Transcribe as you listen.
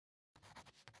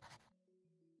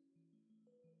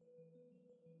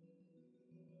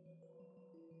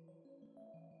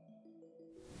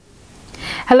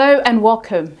Hello and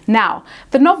welcome. Now,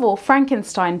 the novel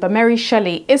Frankenstein by Mary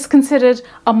Shelley is considered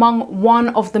among one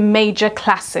of the major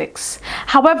classics.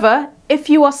 However, if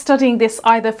you are studying this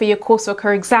either for your coursework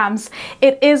or exams,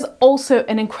 it is also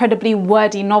an incredibly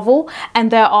wordy novel, and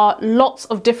there are lots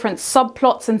of different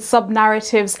subplots and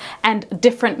sub-narratives and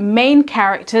different main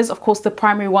characters, of course the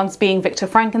primary ones being Victor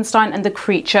Frankenstein and the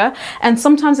creature, and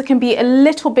sometimes it can be a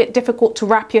little bit difficult to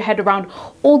wrap your head around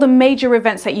all the major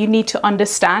events that you need to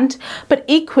understand, but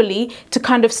equally to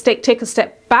kind of take a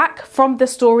step back from the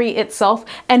story itself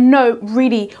and know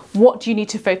really what you need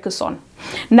to focus on.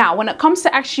 Now, when it comes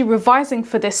to actually revising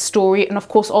for this story and of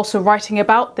course also writing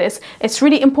about this, it's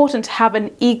really important to have an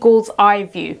eagle's eye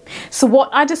view. So what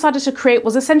I decided to create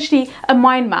was essentially a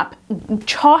mind map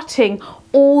charting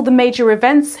all the major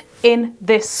events in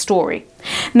this story.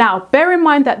 Now, bear in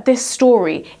mind that this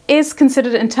story is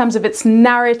considered in terms of its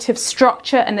narrative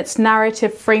structure and its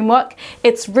narrative framework.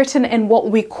 It's written in what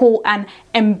we call an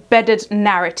embedded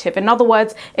narrative. In other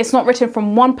words, it's not written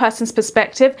from one person's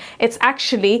perspective. It's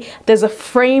actually, there's a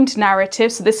framed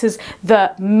narrative. So this is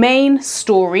the main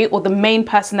story, or the main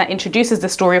person that introduces the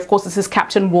story. Of course, this is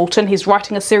Captain Walton. He's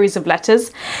writing a series of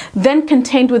letters. Then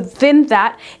contained within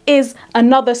that is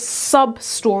another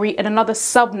sub-story and another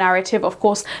sub-narrative. Of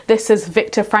course, this is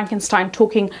Victor Frankenstein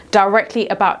talking directly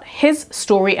about his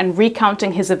story and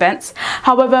recounting his events.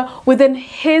 However, within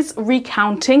his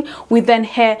recounting, we then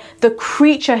hear the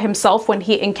creature himself when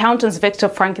he encounters Victor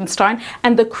Frankenstein,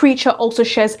 and the creature also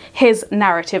shares his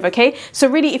narrative, okay? So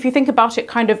really, if you think about it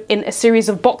kind of in a series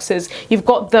of boxes, you've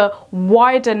got the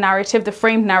wider narrative, the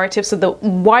framed narrative. So the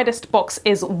widest box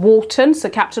is Walton, so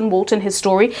Captain Walton, his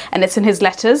story, and it's in his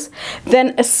letters.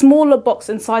 Then a smaller box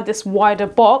inside this wider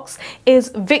box is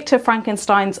Victor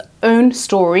Frankenstein's own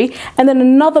story, and then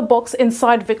another box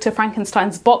inside Victor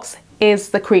Frankenstein's box is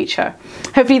the creature.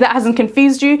 Hopefully that hasn't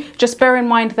confused you. Just bear in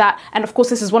mind that, and of course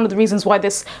this is one of the reasons why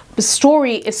this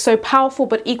story is so powerful,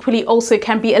 but equally also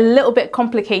can be a little bit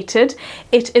complicated.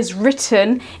 It is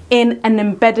written in an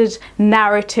embedded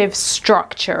narrative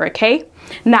structure, okay?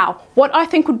 Now, what I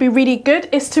think would be really good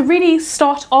is to really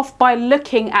start off by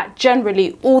looking at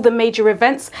generally all the major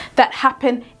events that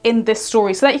happen in this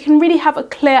story, so that you can really have a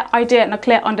clear idea and a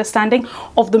clear understanding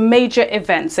of the major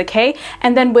events, okay?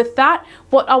 And then with that,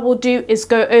 what I will do is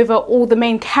go over all the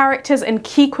main characters and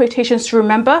key quotations to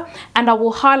remember, and I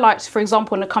will highlight, for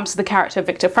example, when it comes to the character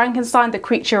Victor Frankenstein, the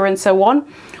creature, and so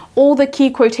on, all the key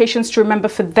quotations to remember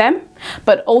for them,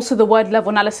 but also the word level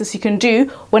analysis you can do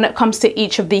when it comes to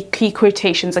each of the key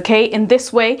quotations, okay? In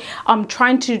this way, I'm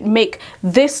trying to make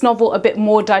this novel a bit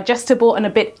more digestible and a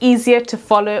bit easier to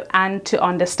follow and to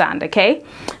understand, okay?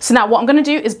 So now what I'm going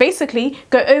to do is basically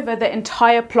go over the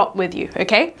entire plot with you,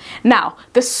 okay? Now,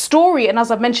 the story, and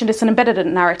as I've mentioned, it's an embedded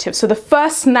narrative. So the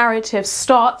first narrative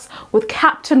starts with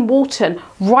Captain Walton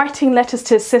writing letters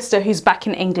to his sister who's back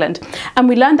in England. And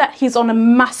we learn that he's on a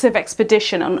massive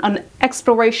expedition, on an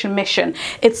exploration mission.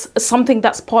 It's something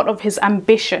that's part of his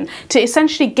ambition to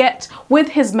essentially get with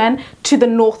his men to the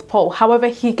North Pole. However,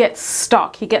 he gets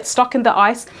stuck. He gets stuck in the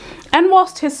ice. And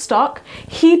whilst he's stuck,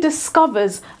 he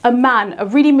discovers a man, a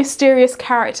really mysterious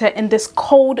character in this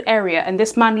cold area. And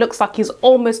this man looks like he's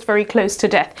almost very close to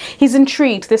death. He's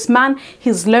intrigued. This man,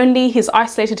 he's lonely, he's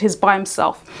isolated, he's by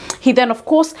himself. He then, of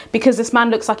course, because this man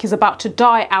looks like he's about to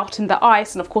die out in the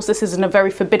ice, and of course this is in a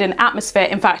very forbidden atmosphere.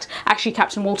 In fact, actually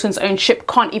Captain Walton's own ship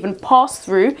can't even pass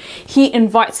through. He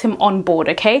invites him on board,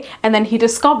 okay? And then he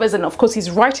discovers, and of course he's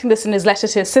writing this in his letter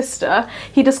to his sister,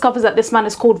 he discovers that this man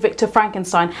is called Victor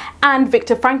Frankenstein. And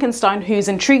Victor Frankenstein, who's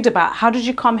intrigued about how did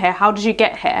you come here, how did you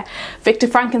get here, Victor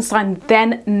Frankenstein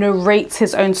then narrates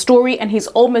his own story, and he's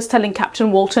almost telling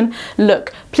Captain Walton,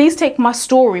 look, please take my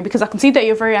story because I can see that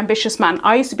you're a very ambitious man.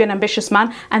 I used to be an ambitious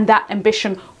man, and that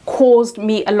ambition caused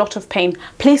me a lot of pain.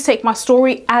 Please take my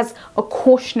story as a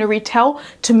cautionary tale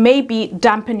to maybe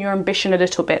dampen your ambition a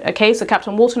little bit, okay? So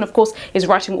Captain Walton, of course, is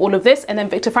writing all of this, and then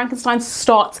Victor Frankenstein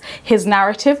starts his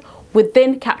narrative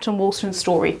within Captain Walton's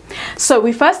story. So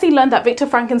we firstly learned that Victor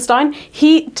Frankenstein,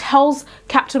 he tells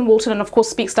Captain Walton, and of course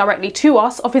speaks directly to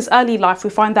us, of his early life. We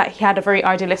find that he had a very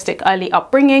idealistic early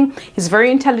upbringing. He's very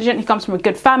intelligent, he comes from a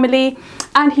good family,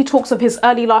 and he talks of his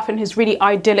early life and his really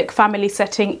idyllic family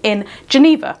setting in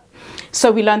Geneva.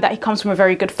 So we learned that he comes from a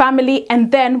very good family,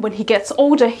 and then when he gets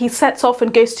older, he sets off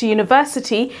and goes to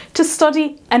university to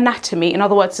study anatomy, in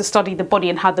other words, to study the body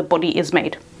and how the body is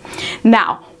made.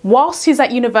 Now, whilst he's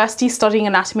at university studying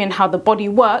anatomy and how the body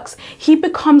works, he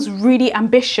becomes really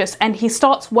ambitious and he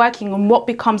starts working on what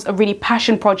becomes a really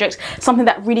passion project, something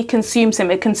that really consumes him.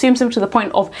 It consumes him to the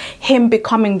point of him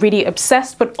becoming really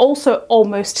obsessed, but also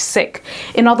almost sick.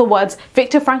 In other words,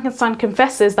 Victor Frankenstein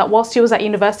confesses that whilst he was at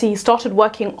university, he started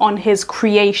working on his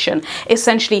creation,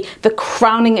 essentially the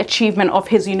crowning achievement of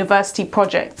his university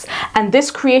projects. And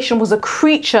this creation was a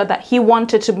creature that he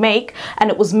wanted to make, and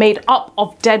it was made up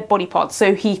of dead body parts.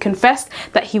 So he confessed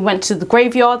that he went to the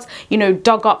graveyards, you know,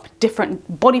 dug up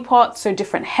different body parts, so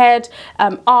different head,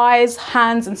 eyes,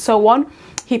 hands, and so on.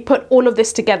 He put all of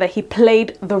this together. He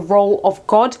played the role of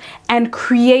God and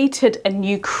created a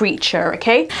new creature,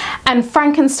 okay? And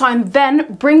Frankenstein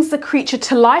then brings the creature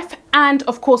to life. And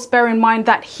of course, bear in mind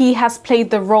that he has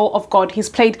played the role of God. He's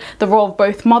played the role of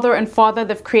both mother and father.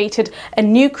 They've created a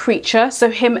new creature. So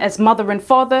him as mother and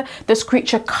father, this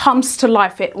creature comes to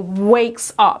life. It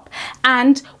wakes up.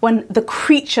 And when the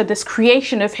creature, this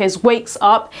creation of his, wakes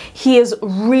up, he is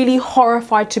really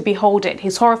horrified to behold it.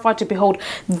 He's horrified to behold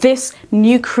this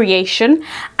new creation.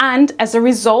 And as a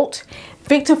result,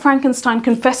 Victor Frankenstein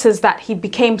confesses that he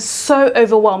became so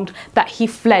overwhelmed that he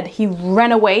fled. He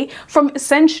ran away from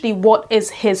essentially what is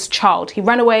his child. He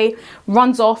ran away,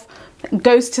 runs off,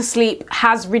 goes to sleep,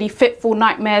 has really fitful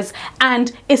nightmares,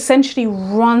 and essentially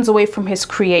runs away from his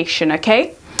creation,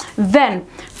 okay? Then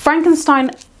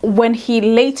Frankenstein, when he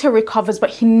later recovers, but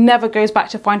he never goes back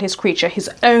to find his creature, his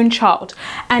own child.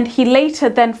 And he later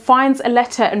then finds a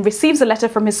letter and receives a letter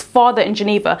from his father in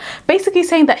Geneva, basically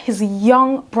saying that his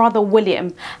young brother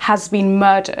William has been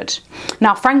murdered.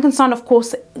 Now, Frankenstein, of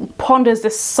course, ponders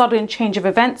this sudden change of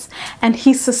events, and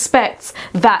he suspects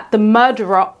that the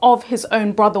murderer of his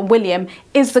own brother William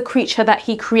is the creature that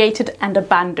he created and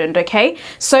abandoned, okay?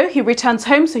 So he returns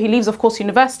home. So he leaves, of course,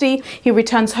 university. He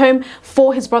returns home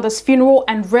for his brother's funeral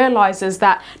and realizes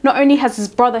that not only has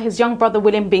his young brother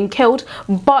William been killed,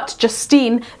 but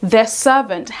Justine, their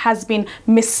servant, has been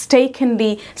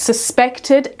mistakenly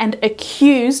suspected and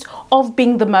accused of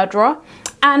being the murderer.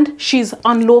 And she's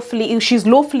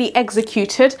lawfully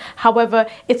executed. However,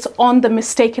 it's on the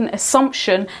mistaken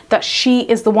assumption that she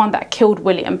is the one that killed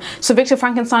William. So Victor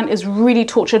Frankenstein is really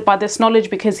tortured by this knowledge,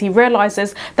 because he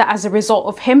realizes that as a result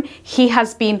of him, he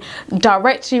has been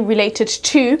directly related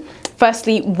to,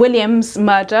 firstly, William's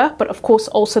murder, but of course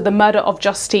also the murder of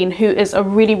Justine, who is a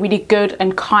really, really good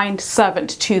and kind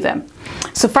servant to them.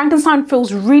 So Frankenstein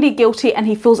feels really guilty, and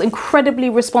he feels incredibly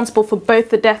responsible for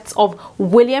both the deaths of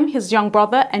William, his young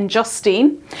brother, and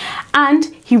Justine. And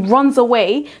he runs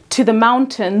away to the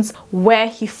mountains, where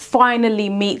he finally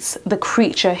meets the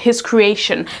creature, his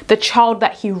creation, the child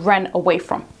that he ran away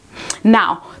from.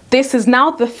 Now, this is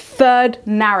now the third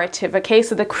narrative, okay?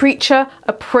 So the creature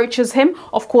approaches him.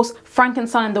 Of course,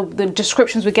 Frankenstein and the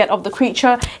descriptions we get of the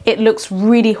creature, it looks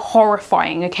really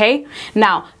horrifying, okay?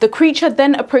 Now, the creature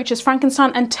then approaches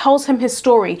Frankenstein and tells him his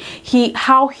story.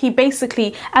 How he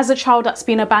basically, as a child that's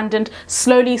been abandoned,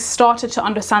 slowly started to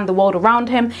understand the world around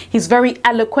him. He's very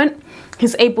eloquent.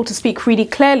 He's able to speak really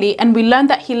clearly, and we learned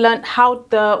that he learned how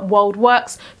the world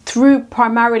works through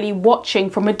primarily watching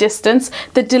from a distance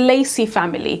the de Lacy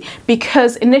family,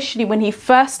 because initially when he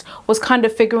first was kind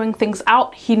of figuring things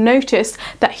out, he noticed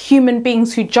that human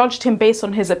beings who judged him based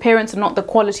on his appearance and not the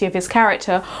quality of his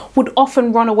character would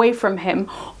often run away from him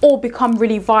or become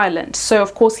really violent. So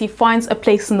of course he finds a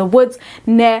place in the woods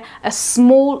near a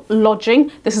small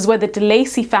lodging. This is where the de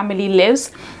Lacy family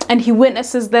lives, and he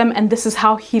witnesses them, and this is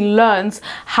how he learns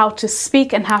how to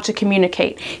speak and how to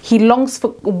communicate. He longs for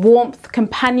warmth,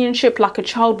 companionship, like a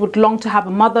child would long to have a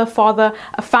mother, father,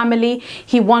 a family.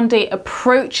 He one day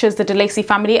approaches the de Lacy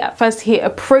family. At first he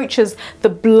approaches the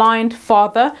blind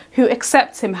father, who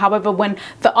accepts him. However, when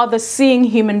the other seeing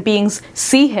human beings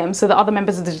see him, so the other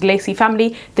members of the de Lacy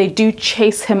family, they do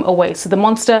chase him away. So the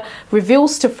monster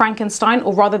reveals to Frankenstein,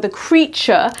 or rather the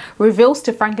creature reveals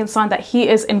to Frankenstein, that he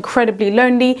is incredibly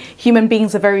lonely. Human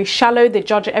beings are very shallow. They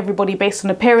judge everybody based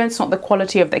on appearance, not the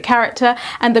quality of their character.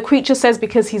 And the creature says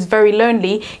because he's very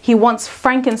lonely, he wants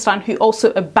Frankenstein, who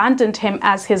also abandoned him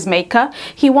as his maker,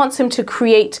 he wants him to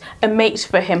create a mate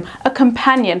for him, a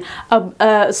companion,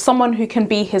 someone who can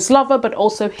be his lover but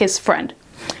also his friend.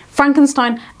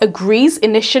 Frankenstein agrees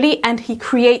initially, and he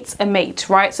creates a mate,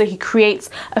 right? So he creates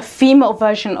a female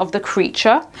version of the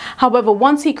creature. However,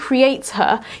 once he creates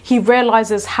her, he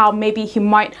realizes how maybe he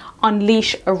might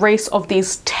unleash a race of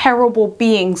these terrible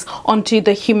beings onto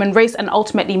the human race, and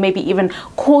ultimately maybe even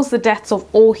cause the deaths of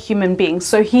all human beings.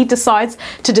 So he decides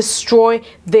to destroy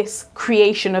this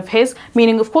creation of his,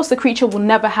 meaning of course the creature will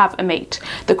never have a mate.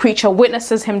 The creature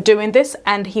witnesses him doing this,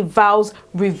 and he vows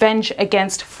revenge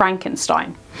against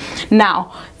Frankenstein.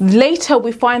 Now, later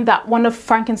we find that one of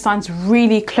Frankenstein's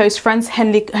really close friends,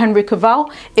 Henry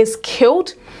Cavell, is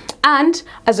killed. And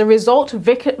as a result,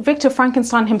 Victor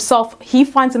Frankenstein himself, he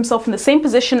finds himself in the same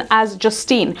position as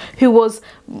Justine, who was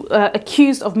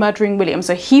accused of murdering William.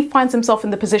 So he finds himself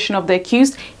in the position of the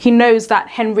accused. He knows that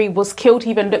Henry was killed. He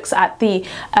even looks at the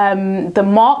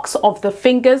marks of the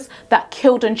fingers that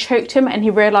killed and choked him, and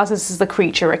he realizes this is the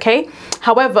creature, okay?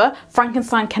 However,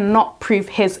 Frankenstein cannot prove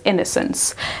his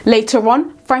innocence. Later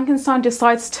on, Frankenstein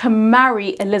decides to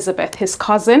marry Elizabeth, his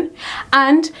cousin,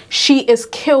 and she is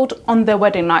killed on their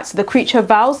wedding night. So the creature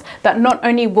vows that not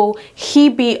only will he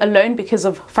be alone because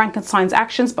of Frankenstein's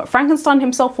actions, but Frankenstein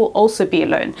himself will also be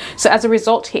alone. So as a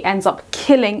result, he ends up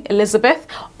killing Elizabeth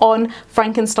on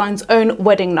Frankenstein's own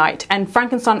wedding night. And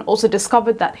Frankenstein also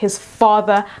discovered that his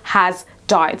father has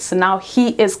died. So now he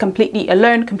is completely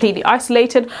alone, completely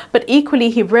isolated, but equally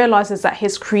he realizes that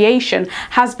his creation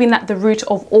has been at the root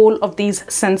of all of these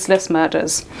senseless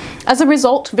murders. As a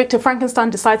result, Victor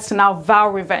Frankenstein decides to now vow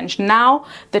revenge. Now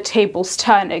the tables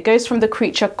turn. It goes from the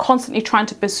creature constantly trying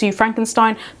to pursue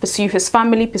Frankenstein, pursue his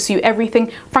family, pursue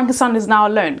everything. Frankenstein is now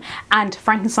alone, and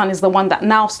Frankenstein is the one that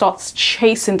now starts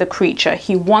chasing the creature.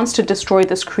 He wants to destroy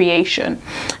this creation,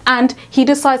 and he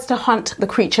decides to hunt the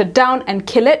creature down and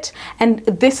kill it. And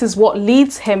this is what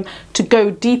leads him to go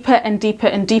deeper and deeper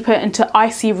and deeper into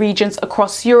icy regions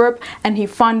across Europe, and he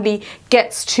finally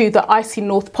gets to the icy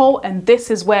North Pole. And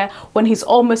this is where, when he's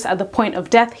almost at the point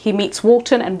of death, he meets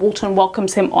Walton, and Walton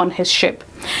welcomes him on his ship.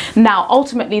 Now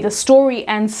ultimately the story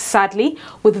ends sadly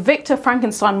with Victor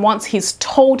Frankenstein, once he's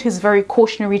told his very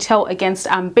cautionary tale against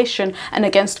ambition and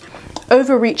against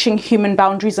overreaching human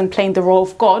boundaries and playing the role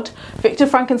of God. Victor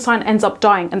Frankenstein ends up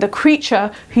dying, and the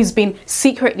creature who's been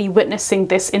secretly witnessing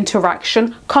this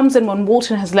interaction comes in when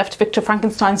Walton has left Victor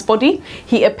Frankenstein's body.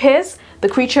 He appears, the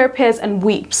creature appears and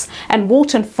weeps, and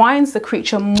Walton finds the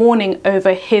creature mourning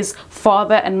over his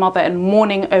father and mother and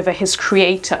mourning over his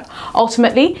creator.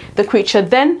 Ultimately, the creature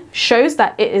then shows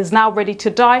that it is now ready to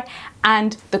die,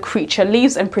 and the creature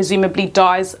leaves and presumably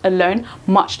dies alone,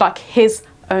 much like his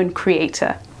own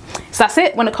creator. So that's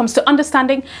it when it comes to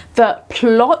understanding the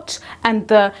plot and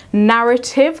the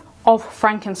narrative of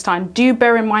Frankenstein. Do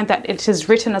bear in mind that it is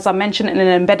written, as I mentioned, in an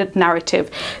embedded narrative.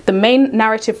 The main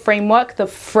narrative framework, the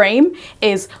frame,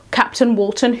 is Captain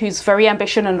Walton, who's very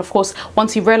ambitious, and of course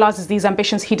once he realizes these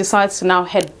ambitions, he decides to now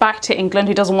head back to England.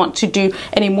 He doesn't want to do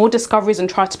any more discoveries and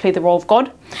try to play the role of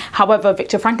God. However,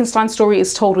 Victor Frankenstein's story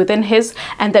is told within his,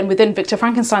 and then within Victor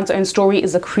Frankenstein's own story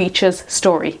is a creature's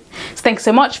story. So thanks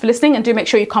so much for listening, and do make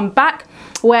sure you come back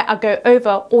where I go over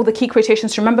all the key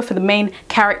quotations to remember for the main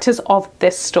characters of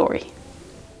this story.